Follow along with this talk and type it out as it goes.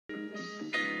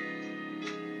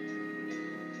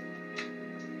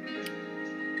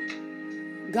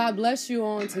God bless you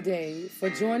on today for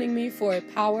joining me for a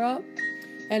power up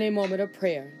and a moment of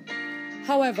prayer.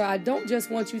 However, I don't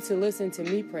just want you to listen to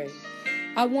me pray.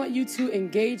 I want you to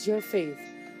engage your faith.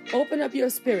 Open up your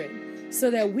spirit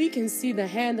so that we can see the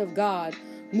hand of God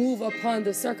move upon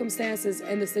the circumstances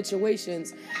and the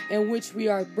situations in which we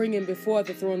are bringing before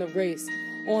the throne of grace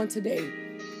on today.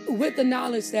 With the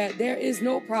knowledge that there is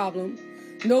no problem,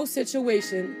 no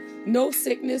situation, no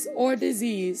sickness or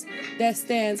disease that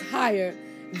stands higher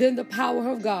than the power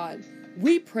of God.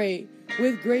 We pray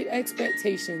with great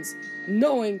expectations,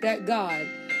 knowing that God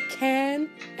can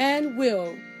and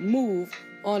will move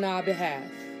on our behalf.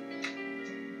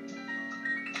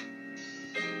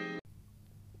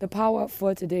 The power up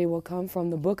for today will come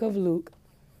from the book of Luke.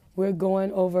 We're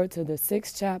going over to the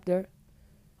 6th chapter,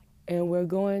 and we're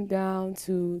going down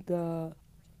to the,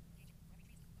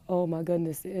 oh my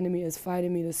goodness, the enemy is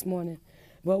fighting me this morning.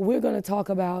 But we're going to talk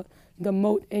about the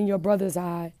mote in your brother's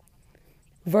eye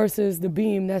versus the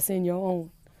beam that's in your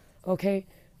own. Okay?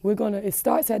 It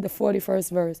starts at the 41st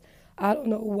verse. I don't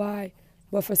know why,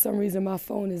 but for some reason my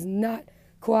phone is not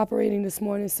cooperating this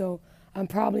morning, so I'm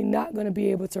probably not going to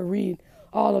be able to read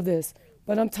all of this.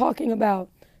 But I'm talking about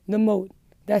the mote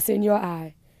that's in your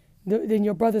eye, in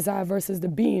your brother's eye versus the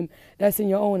beam that's in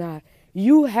your own eye.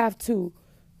 You have to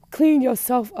clean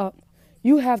yourself up.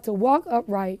 You have to walk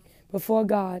upright before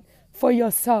God for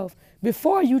yourself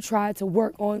before you try to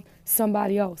work on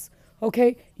somebody else.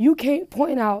 Okay? You can't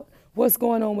point out what's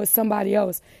going on with somebody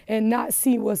else and not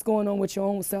see what's going on with your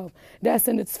own self. That's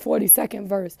in its 42nd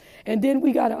verse. And then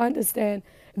we got to understand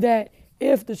that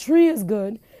if the tree is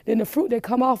good, then the fruit that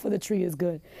come off of the tree is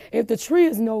good. If the tree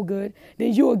is no good,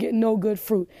 then you will get no good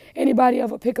fruit. Anybody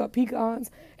ever pick up pecans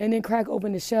and then crack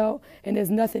open the shell and there's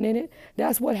nothing in it?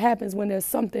 That's what happens when there's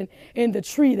something in the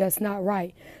tree that's not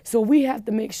right. So we have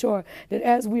to make sure that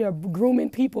as we are grooming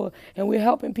people and we're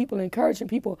helping people, encouraging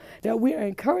people, that we are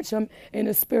encouraging them in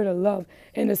the spirit of love,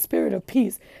 in the spirit of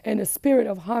peace, in the spirit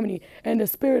of harmony, and the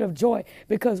spirit of joy,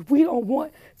 because we don't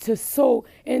want to sow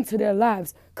into their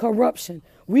lives corruption.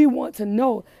 We want to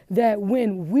know that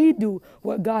when we do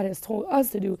what God has told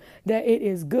us to do, that it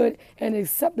is good and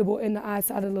acceptable in the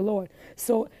eyesight of the Lord.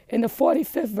 So in the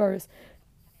 45th verse,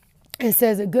 it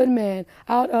says, a good man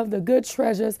out of the good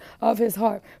treasures of his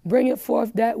heart bringeth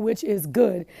forth that which is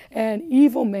good, and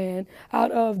evil man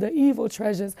out of the evil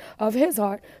treasures of his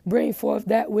heart bring forth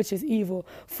that which is evil.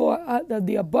 For out of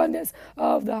the abundance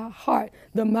of the heart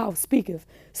the mouth speaketh.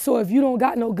 So if you don't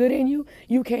got no good in you,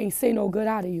 you can't say no good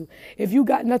out of you. If you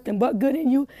got nothing but good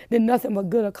in you, then nothing but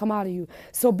good will come out of you.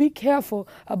 So be careful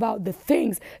about the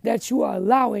things that you are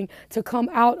allowing to come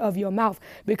out of your mouth,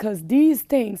 because these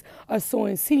things are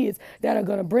sowing seeds that are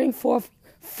going to bring forth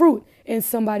fruit in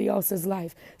somebody else's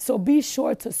life. So be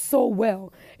sure to sow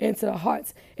well into the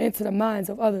hearts, into the minds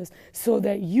of others, so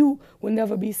that you will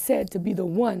never be said to be the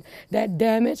one that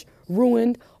damaged,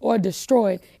 ruined, or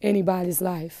destroyed anybody's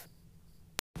life.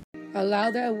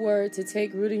 Allow that word to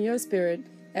take root in your spirit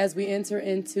as we enter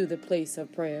into the place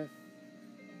of prayer.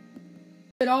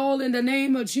 It all in the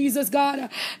name of Jesus, God.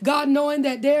 God, knowing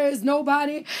that there is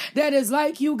nobody that is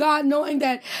like you, God, knowing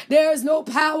that there is no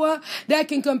power that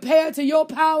can compare to your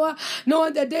power,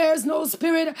 knowing that there is no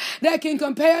spirit that can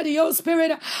compare to your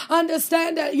spirit.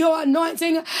 Understand that your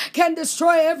anointing can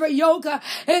destroy every yoke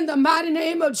in the mighty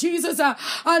name of Jesus.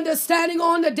 Understanding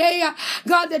on the day,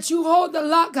 God, that you hold the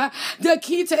lock, the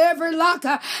key to every lock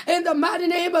in the mighty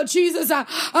name of Jesus.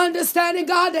 Understanding,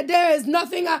 God, that there is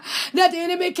nothing that the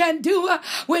enemy can do.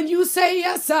 When you say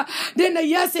yes, then the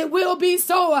yes, it will be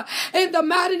so. In the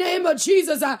mighty name of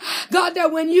Jesus, God,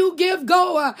 that when you give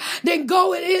go, then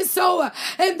go it is so.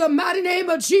 In the mighty name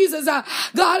of Jesus,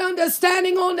 God,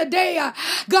 understanding on the day,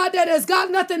 God, that has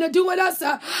got nothing to do with us,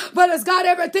 but it's got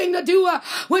everything to do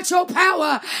with your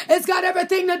power. It's got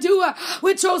everything to do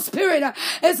with your spirit.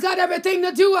 It's got everything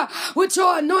to do with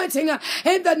your anointing.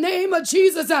 In the name of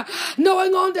Jesus,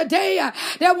 knowing on the day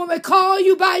that when we call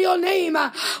you by your name,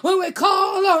 when we call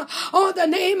on the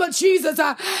name of Jesus,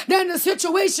 then the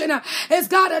situation has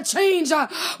got to change.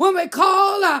 When we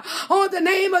call on the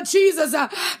name of Jesus,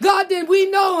 God, then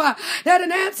we know that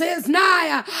an answer is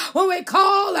nigh. When we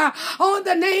call on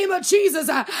the name of Jesus,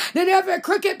 then every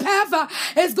crooked path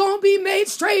is going to be made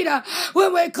straight.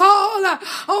 When we call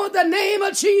on the name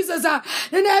of Jesus,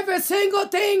 then every single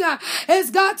thing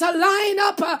has got to line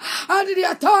up under the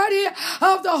authority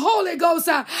of the Holy Ghost.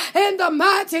 In the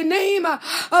mighty name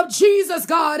of Jesus, Jesus,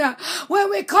 God, when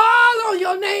we call on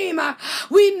your name,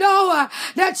 we know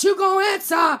that you're going to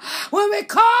answer. When we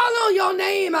call on your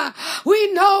name,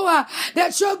 we know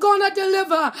that you're going to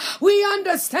deliver. We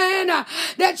understand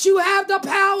that you have the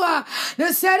power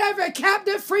to set every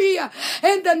captive free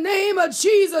in the name of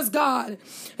Jesus, God.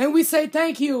 And we say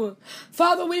thank you.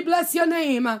 Father, we bless your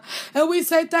name. And we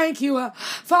say thank you.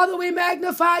 Father, we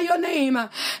magnify your name.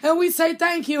 And we say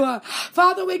thank you.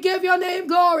 Father, we give your name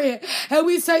glory. And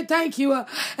we say thank you.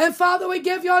 And Father, we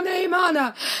give your name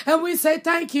honor. And we say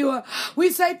thank you. We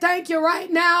say thank you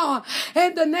right now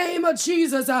in the name of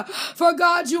Jesus. For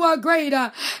God, you are great.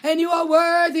 And you are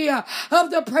worthy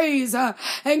of the praise.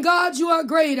 And God, you are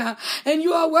great. And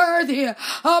you are worthy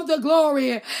of the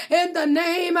glory. In the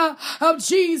name of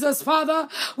Jesus, Father,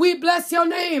 we bless your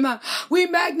name. We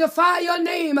magnify your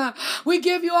name. We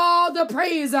give you all the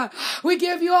praise. We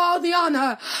give you all the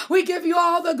honor. We give you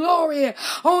all the glory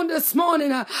on this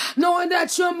morning, knowing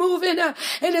that you're moving and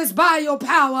it's by your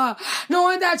power,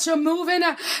 knowing that you're moving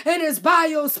and it's by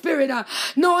your spirit,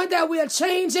 knowing that we are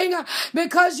changing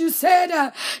because you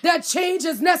said that change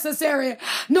is necessary,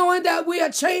 knowing that we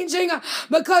are changing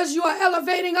because you are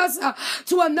elevating us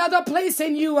to another place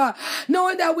in you,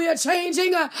 knowing that we are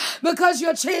changing because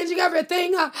you're changing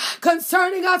everything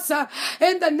concerning us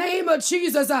in the name of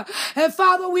Jesus. And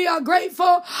Father, we are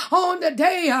grateful on the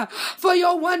day for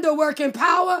your wonder working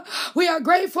power. We are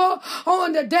grateful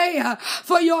on the day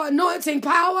for your anointing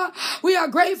power. We are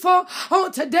grateful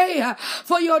on today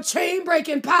for your chain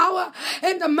breaking power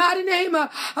in the mighty name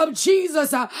of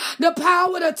Jesus. The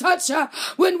power to touch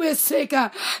when we're sick,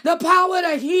 the power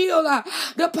to heal,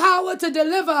 the power to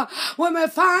deliver when we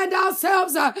find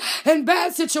ourselves in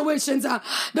bad situations,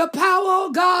 the power,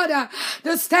 oh God,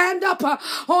 to stand up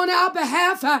on our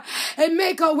behalf and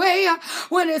make a way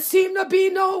when it seemed to be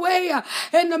no way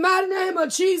in the mighty name of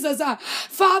Jesus.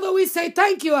 Father, we say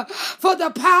thank you for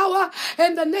the power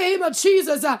in the name of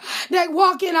Jesus that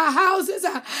walk in our houses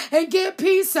and give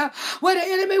peace where the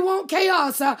enemy want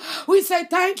chaos. We say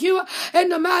thank you in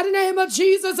the mighty name of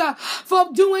Jesus for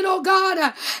doing, oh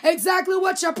God, exactly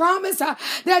what you promised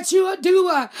that you would do,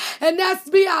 and that's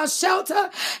be our shelter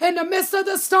in the midst of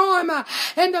the storm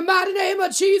in the mighty name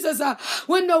of Jesus.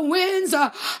 When the winds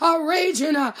are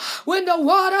raging, when the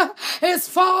water is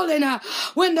falling,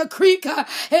 when the creek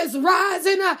is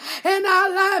rising in our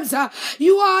lives,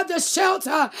 you are the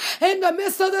shelter in the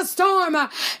midst of the storm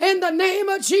in the name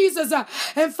of Jesus.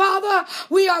 And Father,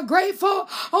 we are grateful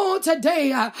on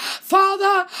today.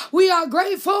 Father, we are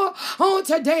grateful on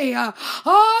today.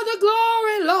 All the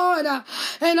glory, Lord,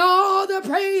 and all the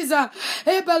praise,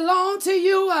 it belongs to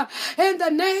you in the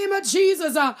name of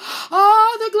Jesus.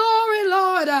 All the glory,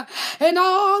 Lord, and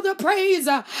all the praise,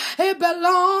 it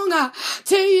belongs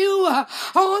to you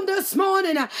on this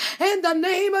morning in the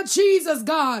name of Jesus,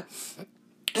 God.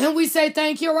 And we say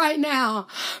thank you right now.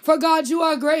 For God, you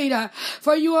are great.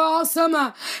 For you are awesome.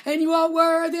 And you are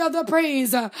worthy of the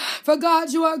praise. For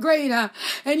God, you are great.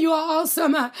 And you are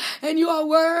awesome. And you are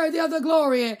worthy of the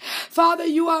glory. Father,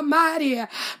 you are mighty.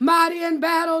 Mighty in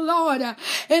battle, Lord.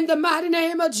 In the mighty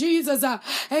name of Jesus.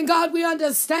 And God, we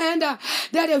understand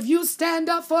that if you stand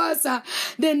up for us,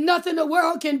 then nothing the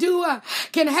world can do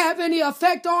can have any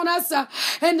effect on us.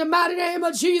 In the mighty name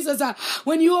of Jesus.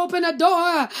 When you open a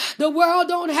door, the world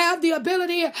don't have the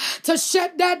ability to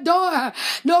shut that door,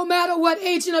 no matter what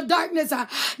agent of darkness,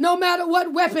 no matter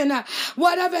what weapon,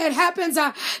 whatever it happens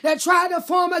that try to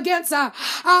form against our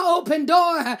open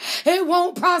door, it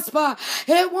won't prosper,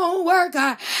 it won't work,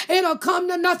 it'll come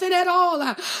to nothing at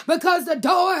all, because the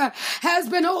door has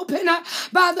been opened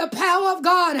by the power of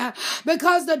God,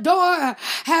 because the door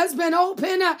has been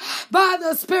opened by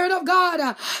the Spirit of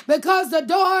God, because the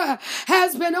door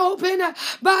has been opened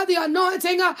by the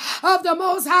anointing of the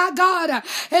Most High God,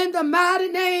 in the mighty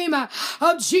name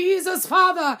of Jesus,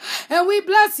 Father. And we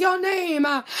bless your name.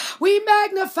 We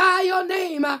magnify your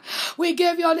name. We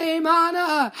give your name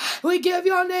honor. We give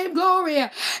your name glory.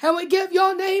 And we give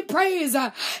your name praise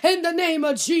in the name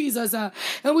of Jesus.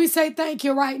 And we say thank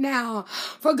you right now.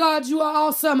 For God, you are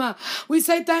awesome. We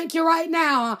say thank you right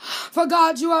now. For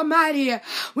God, you are mighty.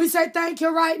 We say thank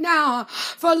you right now.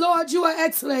 For Lord, you are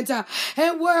excellent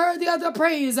and worthy of the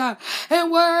praise and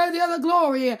worthy of the glory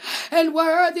and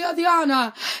worthy of the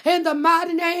honor in the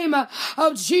mighty name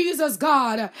of Jesus,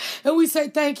 God. And we say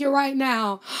thank you right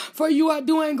now, for you are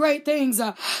doing great things,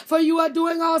 for you are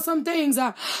doing awesome things,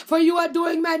 for you are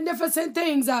doing magnificent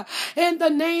things in the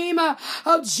name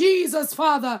of Jesus,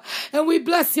 Father. And we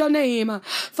bless your name.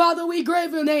 Father, we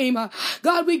give your name.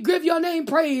 God, we give your name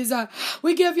praise.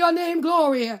 We give your name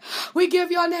glory. We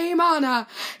give your name honor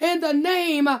in the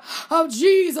name of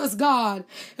Jesus, God.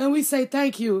 And we say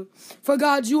thank you for,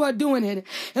 God, you are doing it.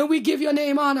 And we give your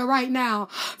name honor right now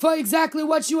for exactly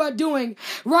what you are doing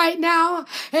right now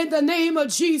in the name of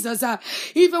Jesus.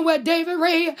 Even where David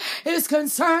Ray is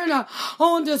concerned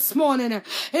on this morning,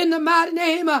 in the mighty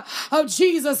name of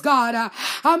Jesus, God,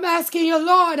 I'm asking you,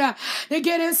 Lord, to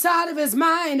get inside of his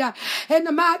mind in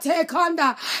the mighty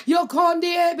conda, your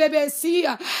condia BBC,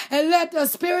 and let the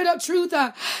spirit of truth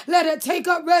let it take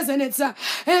up resonance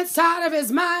inside of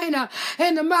his mind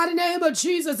in the mighty name of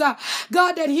Jesus,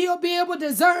 God, that he'll be able to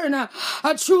discern a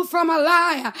truth from a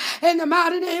lie in the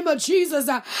mighty name of Jesus,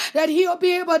 that he'll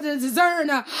be able to discern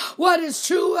what is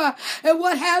true and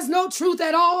what has no truth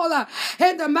at all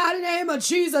in the mighty name of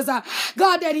Jesus,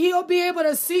 God, that he'll be able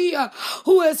to see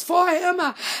who is for him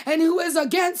and who is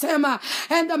against him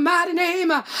in the mighty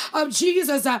name of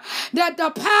Jesus, that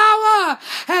the power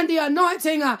and the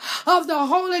anointing of the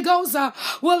Holy Ghost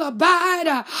will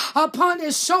abide upon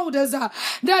his shoulders,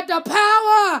 that the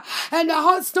power and the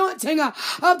anointing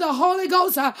of the Holy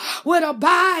Ghost would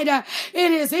abide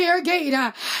in his ear gate,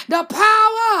 the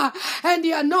power and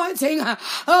the anointing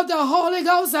of the Holy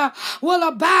Ghost will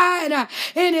abide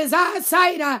in his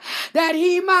eyesight, that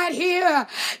he might hear,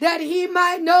 that he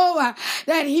might know,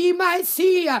 that he might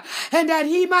see, and that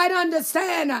he might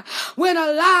understand when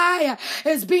a lie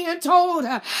is being told,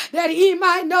 that he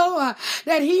might know,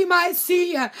 that he might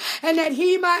see, and that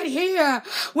he might hear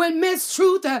when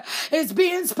mistruth is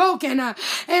being spoken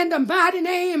in the mighty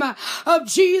name of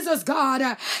Jesus,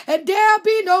 God. And there'll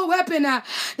be no weapon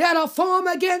that'll form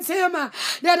against him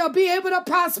that'll be able to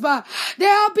prosper.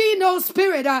 There'll be no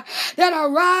spirit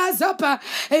that'll rise up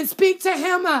and speak to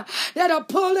him that'll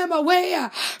pull him away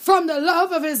from the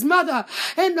love of his mother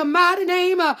in the mighty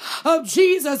name of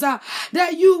Jesus,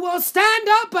 that you will stand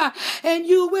up and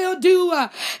you will do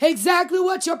exactly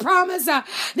what you promised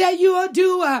that you will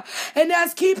do, and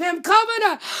that's keep him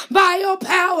covered by your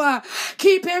power,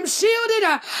 keep him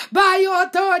shielded by your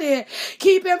authority,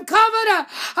 keep him covered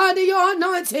under your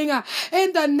anointing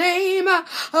in the name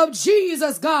of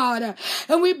Jesus, God.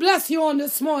 And we bless you on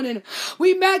this morning.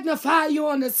 We magnify you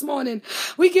on this morning.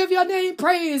 We give your name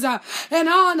praise and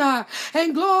honor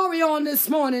and glory on this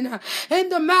morning in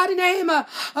the mighty name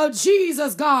of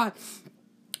Jesus, God.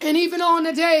 And even on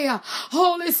the day,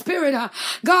 Holy Spirit,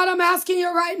 God, I'm asking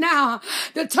you right now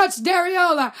to touch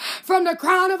Dariola from the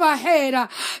crown of her head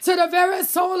to the very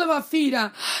sole of her feet.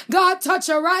 God, touch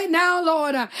her right now,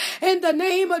 Lord, in the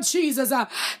name of Jesus.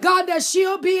 God, that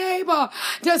she'll be able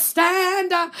to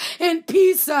stand in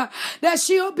peace, that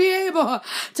she'll be able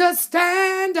to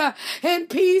stand in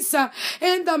peace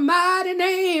in the mighty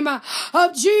name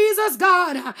of Jesus,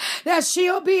 God, that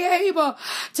she'll be able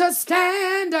to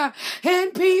stand in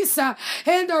peace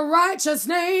in the righteous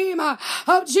name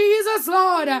of Jesus,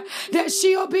 Lord, that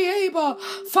she'll be able,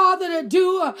 Father, to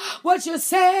do what you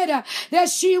said that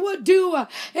she would do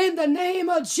in the name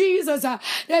of Jesus,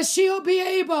 that she'll be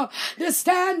able to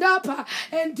stand up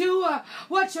and do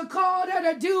what you called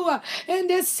her to do in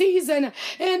this season,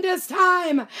 in this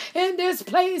time, in this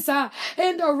place,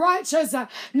 in the righteous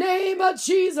name of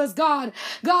Jesus, God.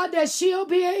 God, that she'll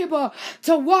be able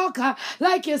to walk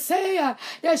like you say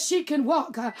that she can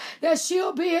walk, that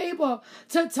she'll be able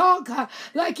to talk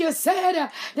like you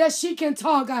said that she can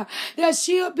talk, that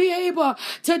she'll be able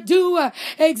to do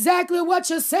exactly what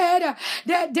you said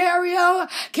that Dario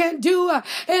can do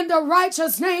in the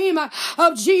righteous name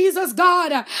of Jesus,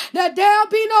 God, that there'll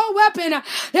be no weapon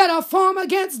that'll form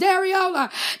against Dario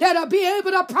that'll be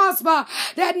able to prosper,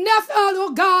 that nothing,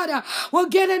 oh God, will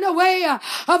get in the way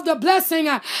of the blessing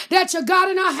that you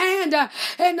got in her hand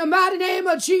in the mighty name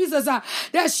of Jesus,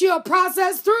 that she'll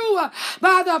process through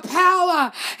by the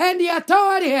power and the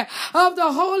authority of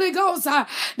the Holy Ghost,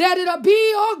 that it'll be,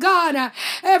 oh God,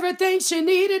 everything she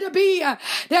needed to be,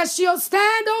 that she'll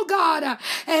stand, oh God,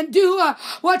 and do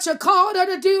what you called her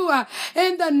to do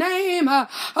in the name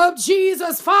of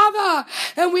Jesus, Father.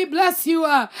 And we bless you,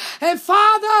 and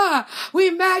Father, we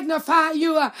magnify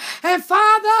you, and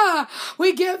Father,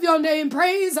 we give your name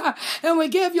praise, and we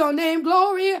give your name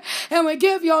glory, and we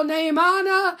give your name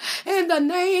honor in the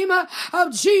name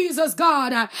of Jesus,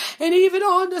 God. And even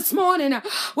on this morning,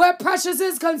 where Precious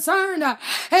is concerned,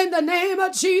 in the name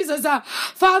of Jesus,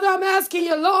 Father, I'm asking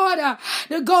you, Lord,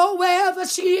 to go wherever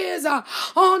she is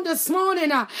on this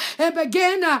morning and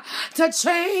begin to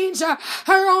change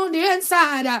her on the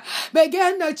inside,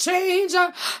 begin to change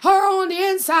her her on the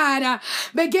inside.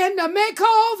 Begin to make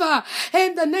her over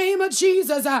in the name of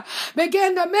Jesus.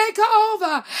 Begin to make her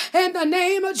over in the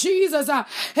name of Jesus.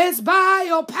 It's by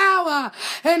your power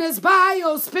and it's by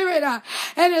your spirit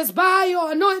and it's by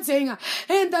your anointing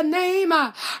in the name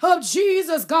of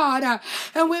Jesus, God.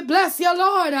 And we bless you,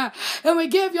 Lord, and we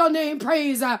give your name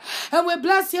praise. And we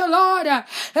bless you, Lord,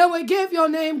 and we give your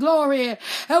name glory.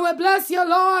 And we bless you,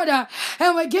 Lord,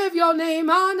 and we give your name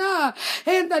honor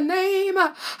in the name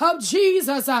of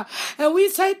Jesus. And we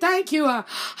say thank you.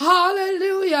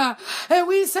 Hallelujah. And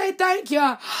we say thank you.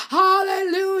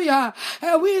 Hallelujah.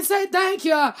 And we say thank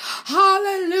you.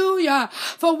 Hallelujah.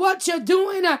 For what you're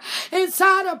doing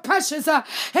inside of Precious,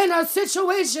 in her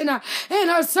situation, in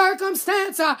her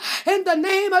circumstance, in the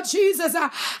name of Jesus.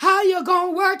 How you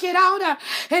going to work it out,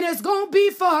 and it's going to be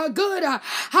for her good.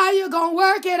 How you going to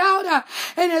work it out,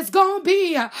 and it's going to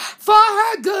be for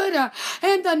her good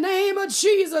in the name of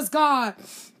Jesus, God.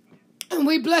 And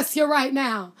we bless you right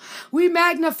now. We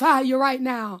magnify you right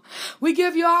now. We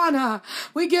give you honor.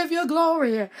 We give you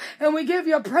glory. And we give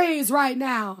you praise right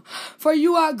now. For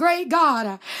you are great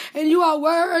God. And you are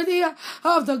worthy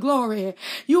of the glory.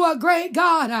 You are great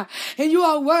God. And you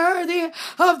are worthy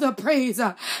of the praise.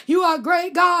 You are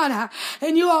great God.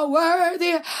 And you are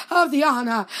worthy of the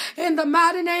honor. In the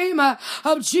mighty name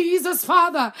of Jesus,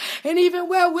 Father. And even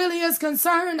where Willie is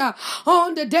concerned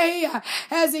on the day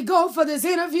as he go for this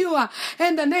interview,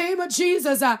 in the name of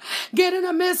Jesus, get in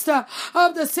the midst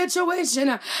of the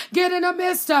situation, get in the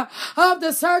midst of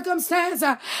the circumstance,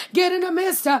 get in the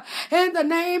midst in the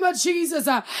name of Jesus.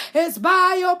 It's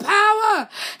by your power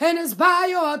and it's by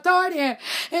your authority.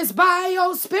 It's by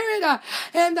your spirit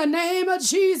in the name of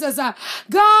Jesus.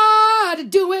 God,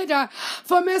 do it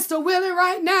for Mr. Willie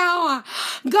right now.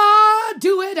 God,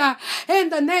 do it in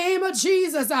the name of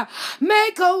Jesus.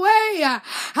 Make a way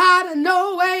out of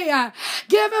no way.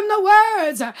 Give him the words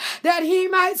that he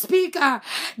might speak.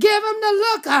 Give him the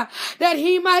look that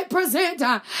he might present.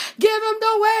 Give him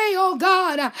the way, oh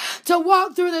God, to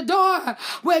walk through the door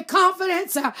with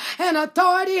confidence and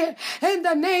authority in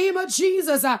the name of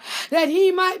Jesus, that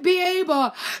he might be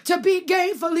able to be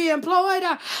gainfully employed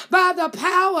by the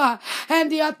power and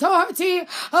the authority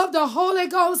of the Holy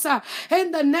Ghost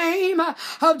in the name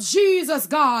of Jesus,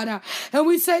 God. And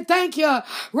we say thank you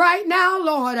right now,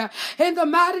 Lord, in the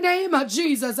mighty name of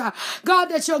Jesus. God,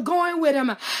 that you're going with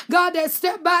him. God, that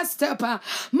step by step,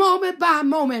 moment by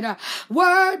moment,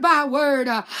 word by word,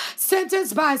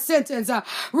 sentence by sentence,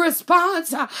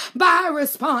 response by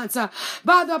response,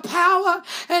 by the power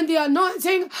and the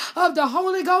anointing of the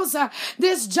Holy Ghost,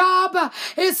 this job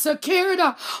is secured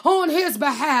on his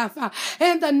behalf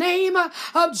in the name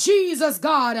of Jesus,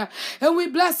 God. And we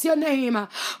bless your name.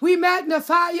 We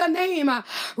magnify your name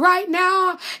right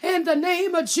now in the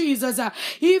name of Jesus.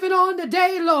 Even on the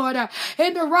day, Lord,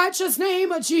 in the righteous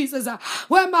name of Jesus,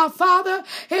 where my Father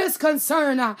is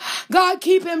concerned, God,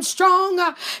 keep him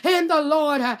strong in the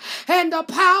Lord and the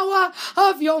power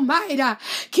of your might.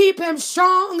 Keep him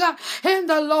strong in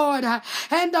the Lord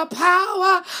and the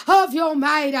power of your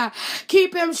might.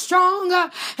 Keep him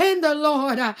strong in the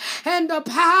Lord and the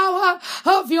power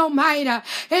of your might.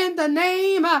 In the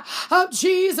name of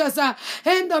Jesus,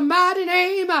 in the mighty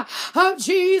name of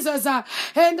Jesus,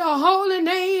 in the holy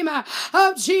name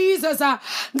of Jesus.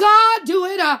 God, do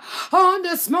it on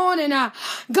this morning.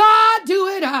 God, do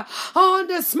it on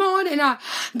this morning.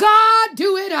 God,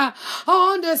 do it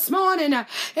on this morning.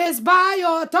 It's by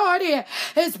your authority.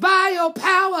 It's by your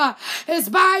power. It's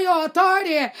by your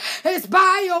authority. It's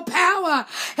by your power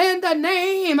in the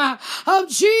name of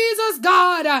Jesus,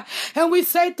 God. And we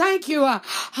say thank you.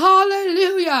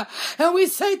 Hallelujah. And we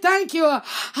say thank you.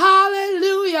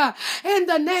 Hallelujah. In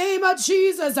the name of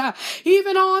Jesus.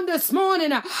 Even on this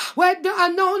morning, where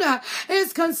Anona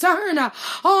is concerned,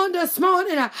 on this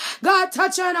morning, God,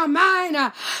 touch her in her mind,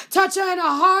 touch her in her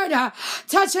heart,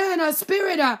 touch her in her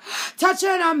spirit, touch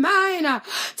her in her mind,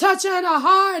 touch her in her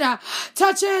heart,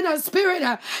 touch her in her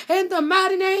spirit, in the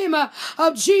mighty name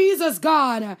of Jesus,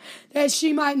 God, that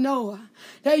she might know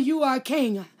that you are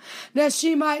King, that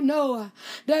she might know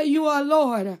that you are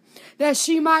Lord, that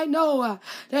she might know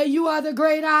that you are the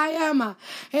great I am,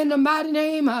 in the mighty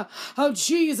name of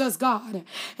Jesus, God.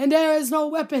 And there is no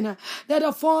weapon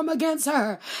that'll form against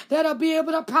her that'll be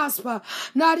able to prosper,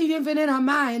 not even in her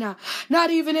mind,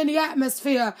 not even in the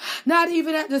atmosphere, not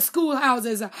even at the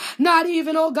schoolhouses, not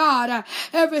even, oh God,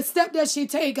 every step that she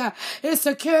take is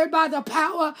secured by the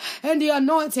power and the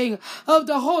anointing of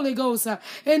the Holy Ghost,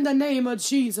 in the name of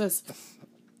Jesus.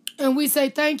 And we say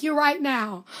thank you right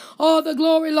now. All the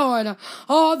glory, Lord.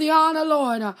 All the honor,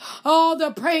 Lord. All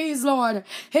the praise, Lord.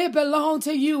 It belongs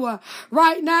to you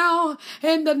right now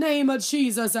in the name of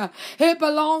Jesus. It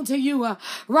belongs to you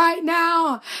right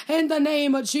now in the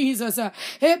name of Jesus.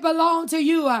 It belongs to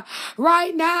you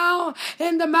right now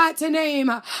in the mighty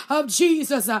name of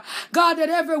Jesus. God, that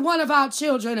every one of our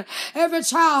children, every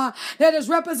child that is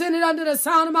represented under the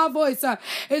sound of my voice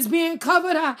is being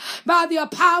covered by the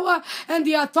power and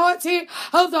the authority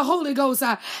of the Holy Ghost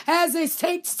as they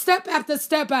take step after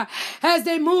step, as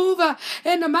they move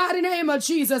in the mighty name of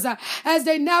Jesus, as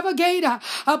they navigate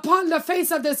upon the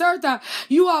face of this earth.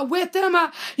 You are with them,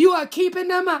 you are keeping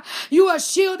them, you are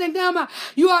shielding them,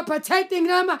 you are protecting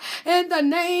them in the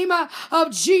name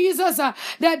of Jesus, that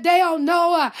they don't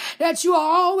know that you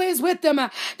are always with them,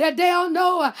 that they don't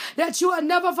know that you will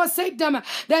never forsake them,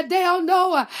 that they don't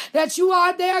know that you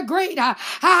are their great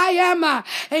I am,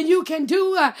 and you can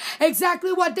do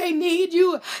exactly what they need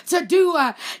you to do.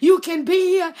 You can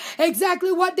be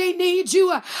exactly what they need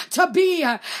you to be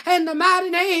in the mighty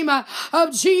name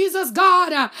of Jesus,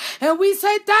 God. And we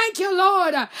say thank you,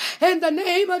 Lord, in the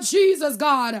name of Jesus,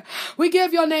 God. We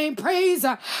give your name praise.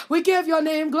 We give your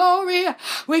name glory.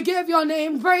 We give your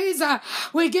name praise.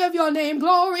 We give your name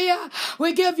glory.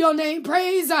 We give your name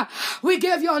praise. We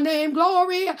give your name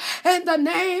glory in the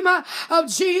name of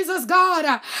Jesus,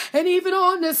 God. And even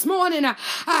on this morning,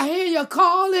 I hear you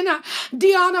calling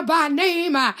Deanna by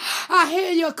name. I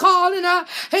hear you calling her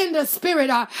in the spirit.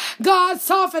 God,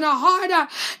 soften her heart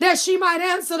that she might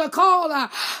answer the call.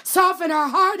 Soften her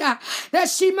heart that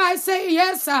she might say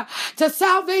yes to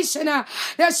salvation.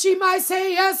 That she might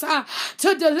say yes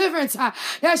to deliverance.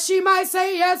 That she might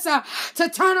say yes to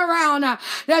turn around.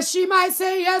 That she might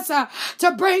say yes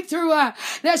to breakthrough.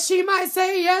 That she might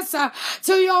say yes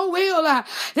to your will.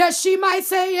 That she might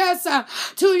say yes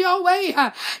to your way.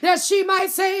 That she might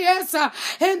say yes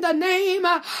in the name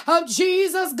of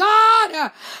Jesus.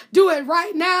 God, do it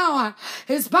right now.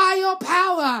 It's by your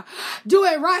power. Do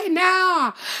it right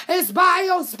now. It's by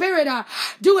your spirit.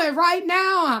 Do it right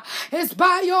now. It's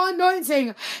by your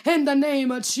anointing in the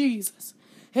name of Jesus.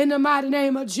 In the mighty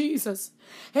name of Jesus.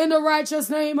 In the righteous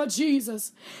name of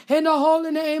Jesus. In the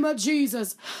holy name of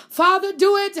Jesus. Father,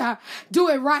 do it. Do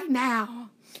it right now.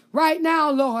 Right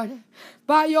now, Lord.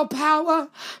 By your power,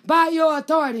 by your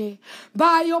authority,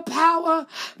 by your power,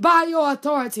 by your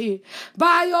authority,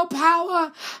 by your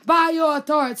power, by your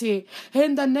authority,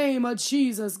 in the name of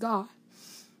Jesus, God.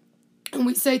 And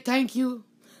we say thank you.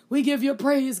 We give you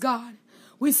praise, God.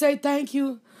 We say thank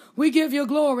you. We give you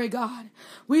glory, God.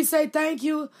 We say thank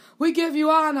you. We give you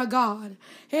honor, God,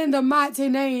 in the mighty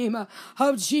name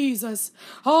of Jesus.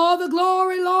 All the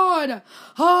glory, Lord,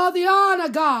 all the honor,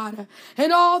 God,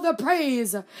 and all the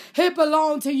praise, it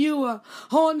belongs to you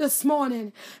on this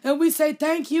morning. And we say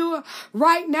thank you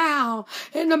right now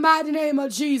in the mighty name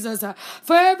of Jesus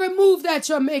for every move that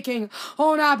you're making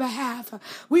on our behalf.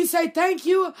 We say thank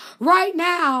you right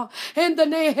now in the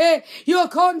name.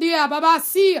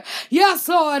 Yes,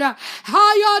 Lord.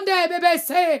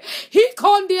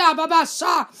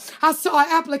 I saw an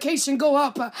application go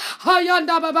up.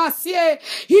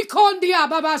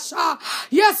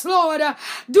 Yes, Lord.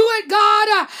 Do it,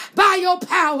 God, by your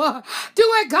power. Do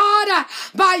it, God,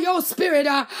 by your spirit.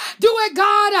 Do it,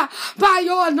 God, by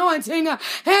your anointing.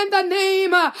 In the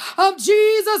name of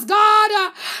Jesus,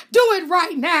 God, do it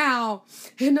right now.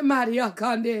 In the mighty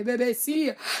Yakande Bebe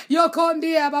see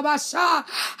Yokondia Babasha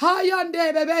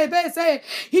Hayande Bebe say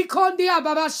he kondia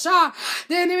Babasha.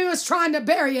 The enemy was trying to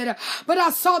bury it, but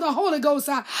I saw the Holy Ghost.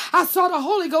 I saw the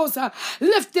Holy Ghost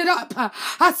lift it up.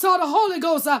 I saw the Holy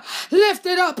Ghost lift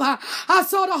it up. I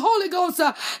saw the Holy Ghost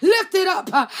lift it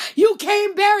up. You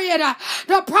can't bury it.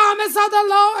 The promise of the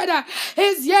Lord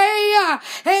is yea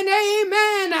and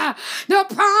amen. The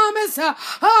promise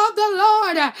of the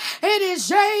Lord, it is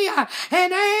yea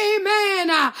and amen.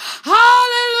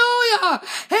 Hallelujah.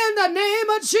 In the name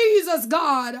of Jesus,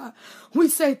 God, we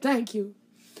say thank you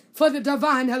for the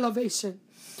divine elevation.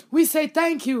 We say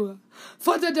thank you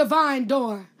for the divine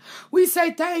door. We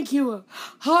say thank you.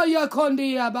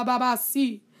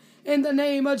 In the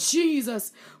name of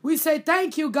Jesus, we say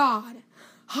thank you, God.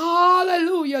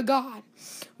 Hallelujah, God.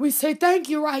 We say thank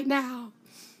you right now.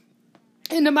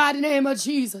 In the mighty name of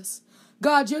Jesus.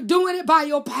 God, you're doing it by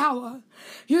your power.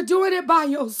 You're doing it by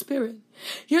your spirit.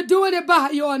 You're doing it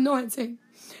by your anointing.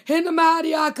 In the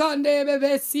mighty Akande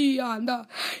Bebesianda,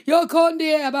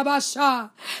 Yokonde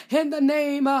Babasha, in the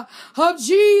name of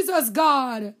Jesus,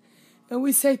 God. And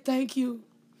we say thank you.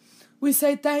 We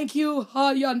say thank you.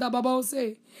 Hayanda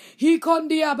babose. He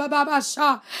kondia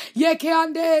bababasha.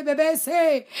 Yekeande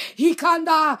bebese. He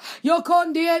kanda.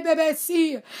 Yokondie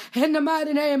bebesi. In the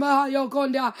mighty name of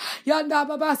Yokondia. Yanda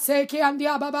babase.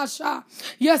 Keandia babasha.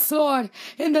 Yes, Lord.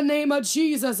 In the name of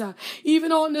Jesus.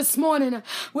 Even on this morning,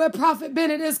 where Prophet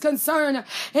Bennett is concerned.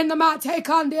 In the mighty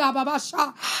kandia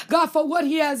babasha. God, for what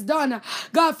he has done.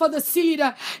 God, for the seed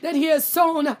that he has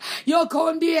sown.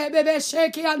 Yokondie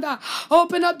bebeshe keanda.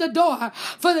 Open up the door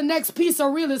for the next piece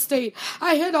of real estate.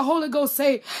 I hear the Holy Ghost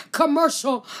say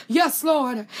commercial. Yes,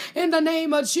 Lord. In the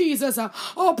name of Jesus.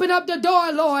 Open up the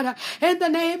door, Lord. In the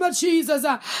name of Jesus.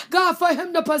 God, for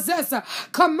him to possess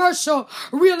commercial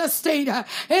real estate.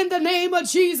 In the name of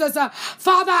Jesus.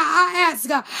 Father, I ask,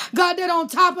 God, that on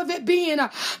top of it being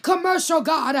commercial,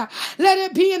 God, let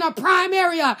it be in a prime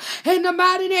area. In the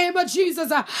mighty name of Jesus.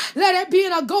 Let it be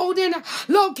in a golden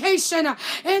location.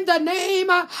 In the name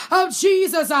of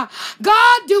Jesus.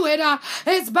 God, do it.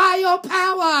 It's by your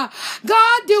power.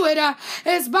 God, do it.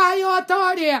 It's by your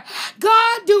authority.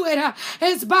 God, do it.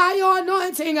 It's by your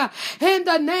anointing. In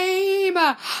the name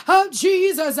of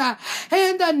Jesus.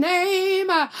 In the name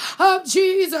of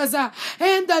Jesus.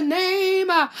 In the name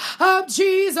of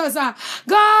Jesus.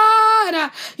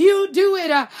 God, you do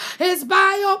it. It's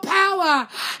by your power.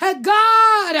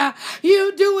 God,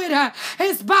 you do it.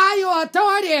 It's by your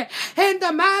authority. In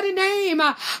the mighty name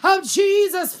of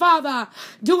Jesus, Father,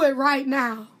 do it right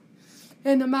now.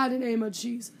 In the mighty name of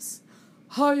Jesus.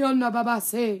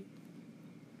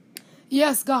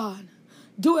 Yes, God.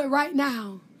 Do it right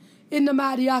now. In the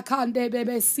mighty Akande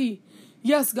BBC.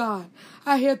 Yes, God.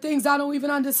 I hear things I don't even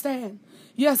understand.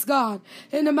 Yes, God.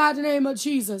 In the mighty name of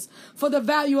Jesus. For the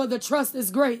value of the trust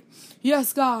is great.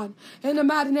 Yes, God. In the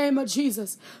mighty name of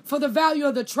Jesus. For the value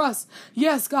of the trust.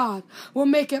 Yes, God. Will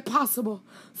make it possible.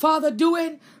 Father, do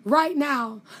it right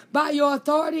now. By your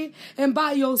authority and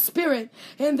by your spirit.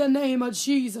 In the name of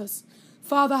Jesus.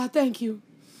 Father, I thank you.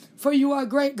 For you are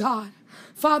great, God.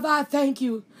 Father, I thank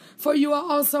you. For you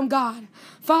are awesome, God.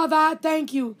 Father, I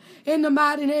thank you. In the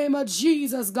mighty name of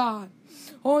Jesus, God.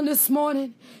 On this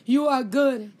morning, you are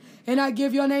good. And I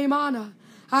give your name honor.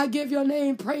 I give your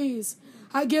name praise.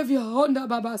 I give you honor,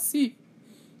 babasi.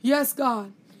 Yes,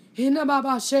 God. In the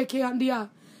baba sheke andia.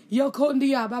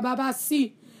 Yokondia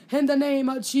babasi. In the name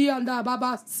of Chianda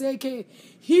baba seke.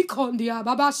 He kondia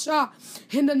babasha.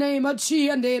 In the name of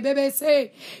Chiande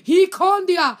bebese. He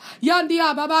kondia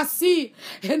yandia babasi.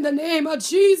 In the name of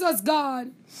Jesus,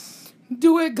 God.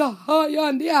 Do it, God.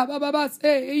 Yandia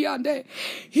babase yande.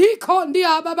 He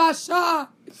kondia babasha.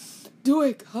 Do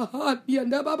it, God.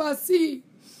 Yanda babasi.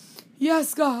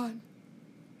 Yes, God.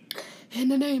 In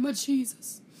the name of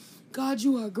Jesus. God,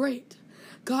 you are great.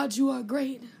 God, you are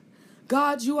great.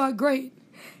 God, you are great.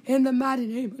 In the mighty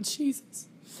name of Jesus.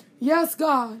 Yes,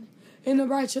 God. In the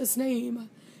righteous name.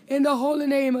 In the holy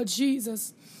name of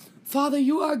Jesus. Father,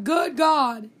 you are good,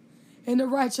 God. In the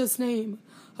righteous name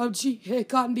of Jesus.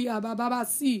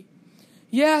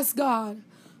 Yes, God.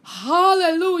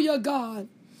 Hallelujah, God.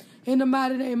 In the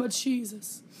mighty name of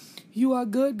Jesus. You are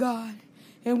good, God.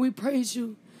 And we praise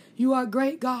you. You are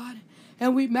great, God.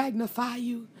 And we magnify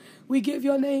you. We give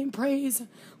your name praise.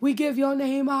 We give your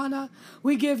name honor.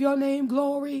 We give your name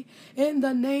glory. In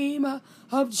the name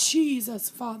of Jesus,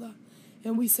 Father.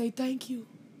 And we say thank you.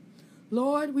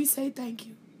 Lord, we say thank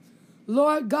you.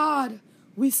 Lord God,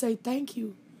 we say thank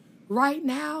you. Right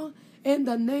now, in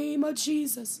the name of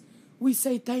Jesus, we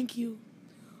say thank you.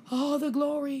 All the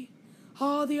glory,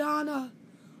 all the honor,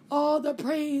 all the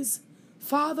praise.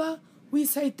 Father, we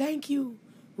say thank you.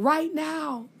 Right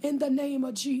now, in the name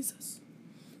of Jesus,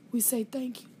 we say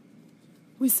thank you.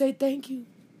 We say thank you.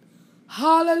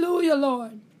 Hallelujah,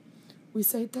 Lord. We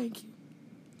say thank you.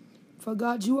 For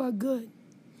God, you are good.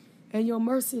 And your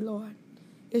mercy, Lord,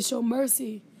 it's your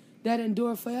mercy that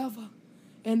endure forever.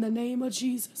 In the name of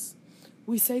Jesus,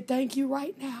 we say thank you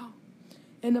right now.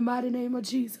 In the mighty name of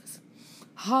Jesus.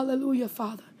 Hallelujah,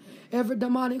 Father. Every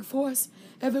demonic force,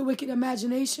 every wicked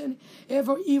imagination,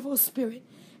 every evil spirit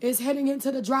is heading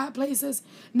into the dry places,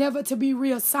 never to be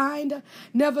reassigned,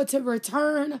 never to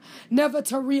return, never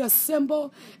to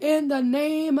reassemble. In the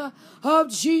name of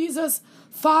Jesus,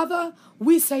 Father,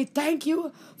 we say thank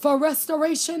you for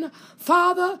restoration.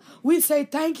 Father, we say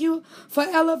thank you for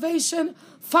elevation.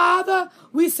 Father,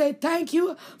 we say thank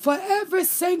you for every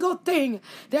single thing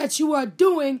that you are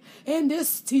doing in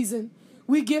this season.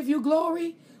 We give you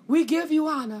glory. We give you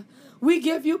honor. We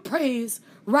give you praise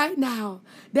right now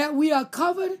that we are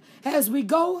covered as we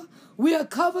go. We are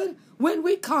covered when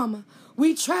we come.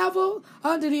 We travel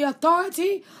under the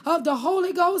authority of the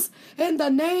Holy Ghost in the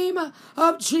name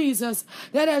of Jesus.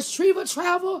 That as Treva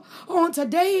travel on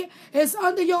today, it's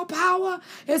under your power,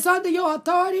 it's under your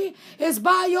authority, it's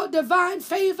by your divine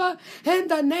favor in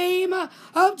the name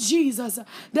of Jesus.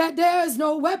 That there is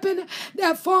no weapon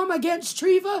that form against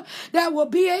Treva that will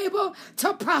be able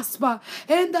to prosper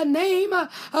in the name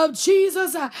of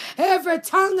Jesus. Every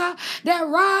tongue that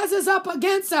rises up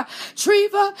against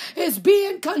Treva is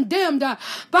being condemned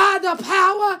by the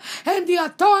power and the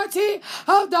authority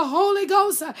of the Holy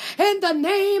Ghost in the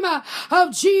name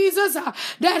of Jesus.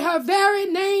 That her very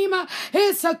name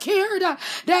is secured,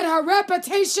 that her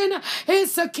reputation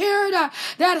is secured,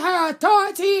 that her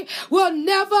authority will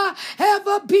never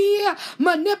ever be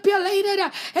manipulated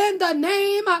in the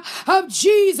name of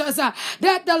Jesus.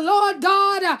 That the Lord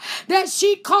God that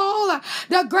she called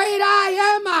the great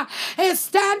I am is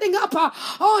standing up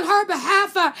on her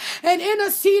behalf and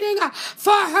interceding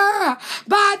for her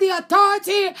by the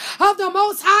authority of the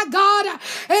Most High God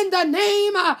in the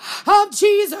name of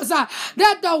Jesus.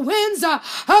 That the winds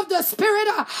of the Spirit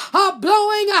are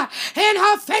blowing in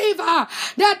her favor.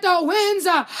 That the winds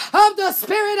of the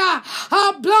Spirit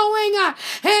are blowing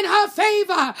in her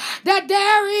favor. That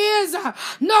there is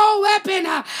no weapon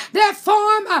that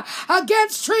form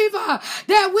against Treva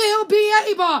that will be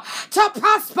able to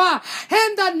prosper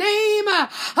in the name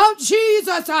of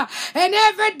Jesus. And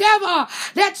every devil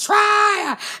that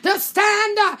try to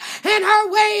stand in her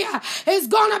way is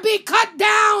going to be cut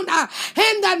down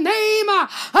in the name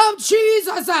of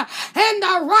Jesus. In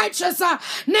the righteous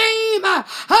name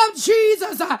of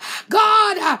Jesus.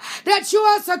 God, that you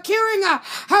are securing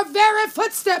her very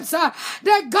footsteps.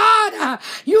 That God,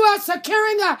 you are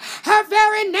securing her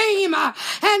very name.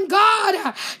 And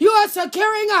God, you are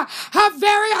securing her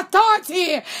very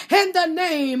authority in the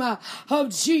name of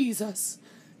Jesus.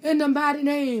 In the mighty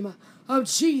name of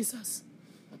Jesus.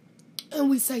 And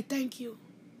we say thank you.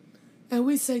 And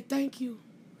we say thank you.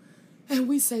 And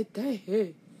we say thank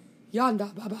you.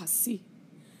 Yanda babasi.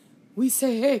 We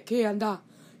say hey keanda.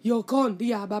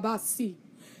 Yokondia babasi.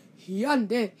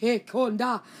 Yande he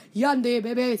konda. Yande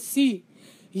bebesi.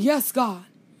 Yes, God.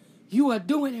 You are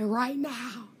doing it right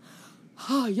now.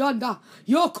 Ha yanda.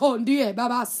 Yokondia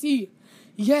babasi.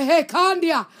 Ye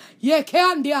kandia. Ye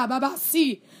kandia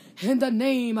babasi. In the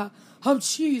name of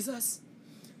Jesus,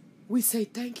 we say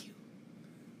thank you.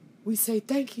 We say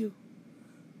thank you,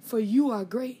 for you are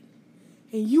great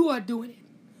and you are doing it.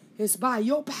 It's by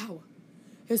your power.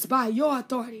 It's by your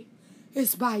authority.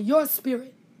 It's by your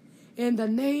spirit. In the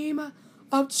name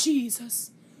of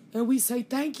Jesus. And we say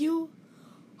thank you.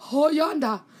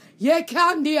 Hoyanda, ye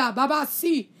kandia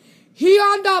babasi.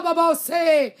 Hianda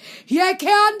babose. Ye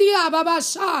kandia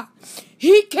babasha.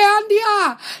 He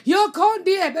candia,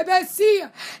 yokondia, bebesi,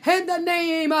 in the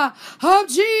name of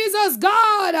Jesus,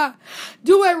 God.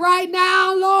 Do it right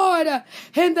now, Lord,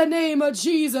 in the name of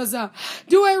Jesus.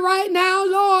 Do it right now,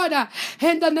 Lord,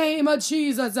 in the name of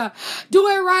Jesus. Do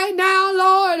it right now,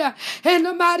 Lord, in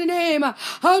the mighty name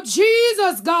of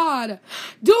Jesus, God.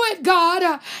 Do it,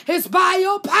 God. It's by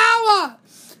your power.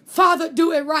 Father,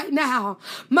 do it right now.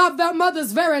 My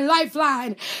mother's very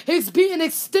lifeline is being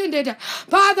extended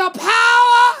by the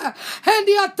power and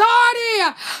the authority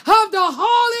of the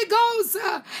Holy Ghost.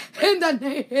 In the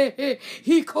name,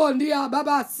 He kondia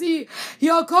babasi,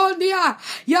 yokondia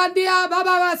yandia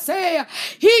babase,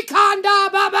 He kanda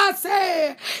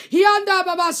babase, yanda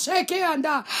babasheke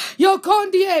anda,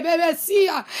 yokondie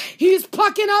bebesia. He's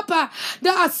plucking up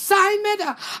the assignment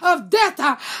of death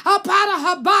up out of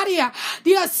her body.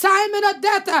 The assignment of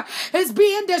death is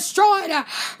being destroyed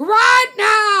right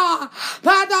now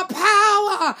by the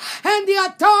power and the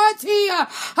authority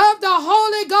of the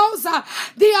Holy Ghost.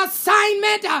 The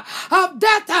assignment of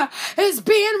death is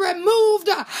being removed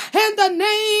in the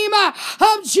name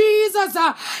of Jesus.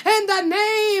 In the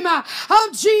name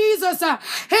of Jesus.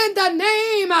 In the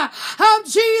name of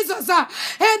Jesus.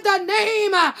 In the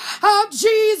name of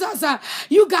Jesus.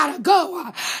 You gotta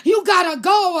go. You gotta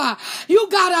go. You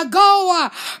gotta go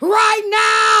right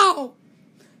now.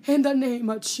 In the name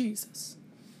of Jesus.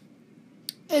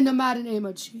 In the mighty name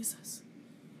of Jesus.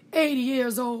 80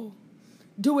 years old.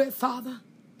 Do it, Father.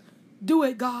 Do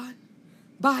it, God.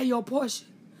 By your portion.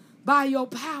 By your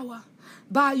power.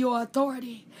 By your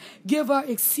authority. Give her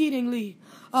exceedingly,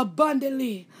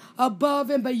 abundantly, above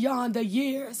and beyond the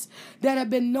years that have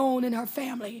been known in her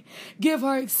family. Give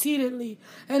her exceedingly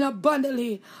and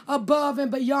abundantly above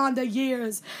and beyond the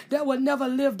years that were never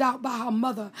lived out by her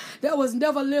mother, that was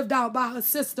never lived out by her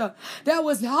sister, that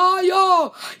was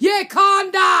hayo ye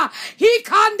kanda he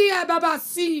kandia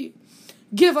babasi.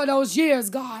 Give her those years,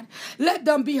 God. Let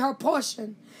them be her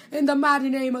portion in the mighty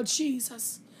name of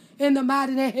Jesus. In the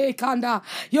mighty name,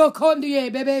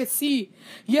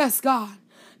 yes, God.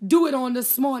 Do it on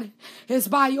this morning. It's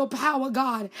by your power,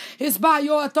 God. It's by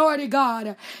your authority,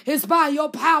 God. It's by your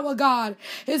power, God.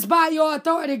 It's by your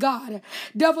authority, God.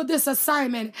 Devil, this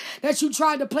assignment that you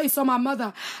tried to place on my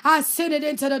mother, I sent it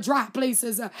into the dry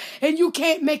places, and you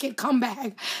can't make it come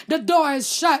back. The door is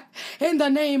shut in the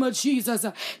name of Jesus.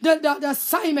 The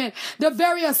assignment, the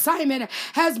very assignment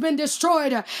has been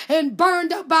destroyed and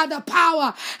burned up by the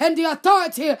power and the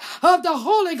authority of the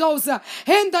Holy Ghost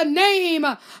in the name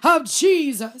of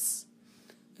Jesus.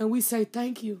 And we say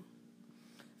thank you.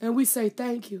 And we say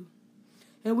thank you.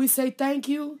 And we say thank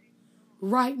you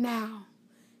right now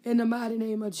in the mighty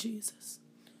name of Jesus.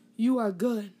 You are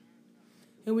good.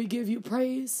 And we give you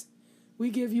praise. We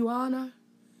give you honor.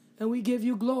 And we give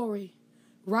you glory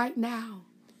right now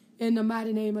in the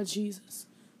mighty name of Jesus.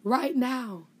 Right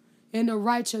now in the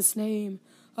righteous name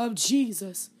of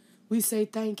Jesus. We say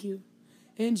thank you.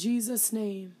 In Jesus'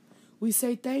 name. We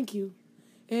say thank you.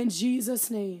 In Jesus'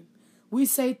 name. We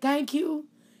say thank you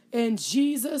in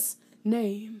Jesus'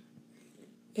 name.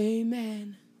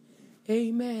 Amen.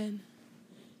 Amen.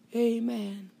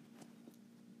 Amen.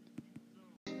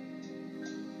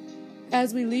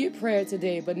 As we lead prayer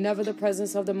today, but never the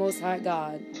presence of the Most High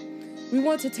God, we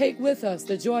want to take with us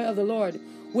the joy of the Lord,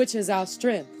 which is our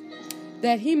strength,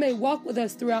 that He may walk with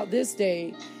us throughout this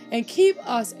day and keep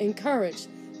us encouraged,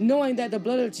 knowing that the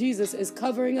blood of Jesus is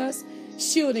covering us,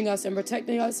 shielding us, and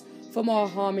protecting us from all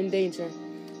harm and danger.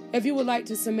 If you would like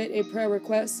to submit a prayer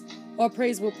request or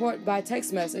praise report by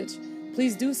text message,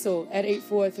 please do so at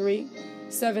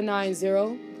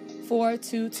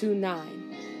 843-790-4229.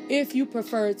 If you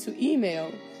prefer to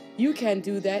email, you can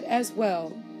do that as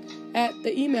well at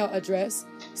the email address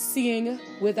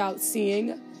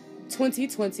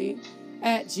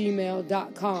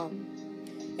seeingwithoutseeing2020@gmail.com.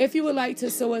 If you would like to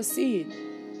sow a seed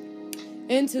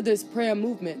into this prayer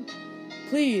movement,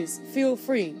 please feel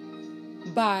free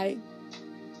by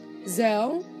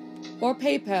Zelle or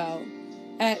PayPal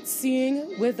at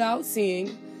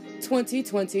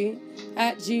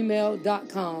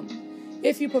seeingwithoutseeing2020@gmail.com.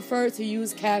 If you prefer to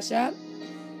use Cash App,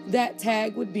 that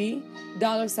tag would be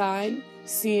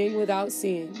 $seeing without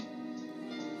seeing.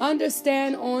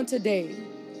 Understand on today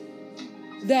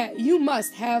that you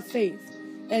must have faith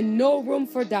and no room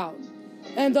for doubt.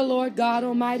 And the Lord God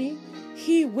Almighty,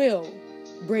 He will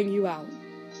bring you out.